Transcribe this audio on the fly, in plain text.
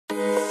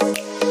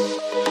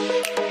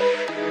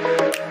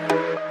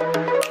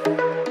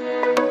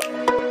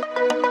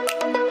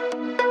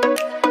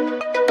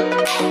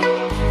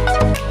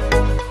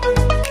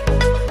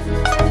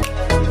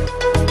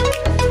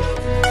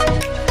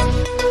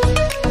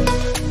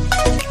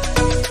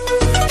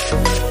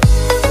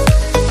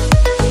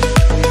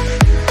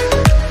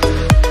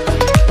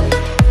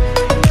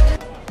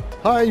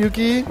Hi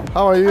Yuki,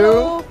 how are you?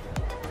 Hello.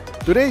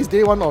 Today is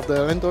day one of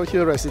the Lentor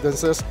Hill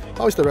residences.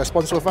 How is the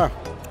response so far?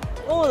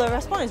 Oh, the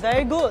response is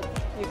very good.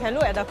 You can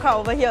look at the crowd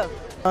over here.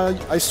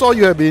 I saw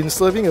you have been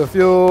serving a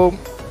few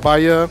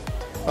buyers.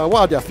 What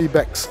are their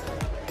feedbacks?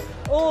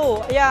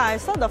 Oh, yeah, I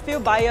saw the few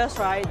buyers,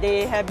 right?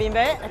 They have been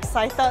very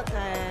excited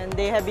and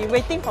they have been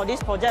waiting for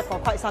this project for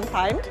quite some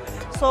time.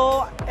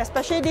 So,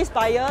 especially this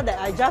buyer that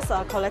I just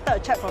collected a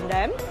check from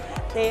them,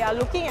 they are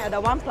looking at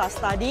the 1+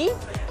 study.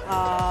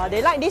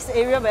 They like this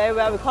area very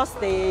well because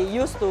they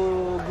used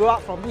to grow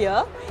up from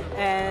here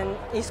and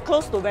it's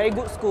close to very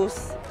good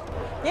schools.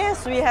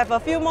 Yes, we have a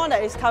few more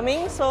that is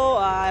coming, so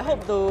I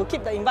hope to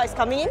keep the invites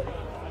coming in.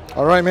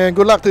 Alright man,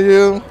 good luck to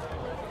you.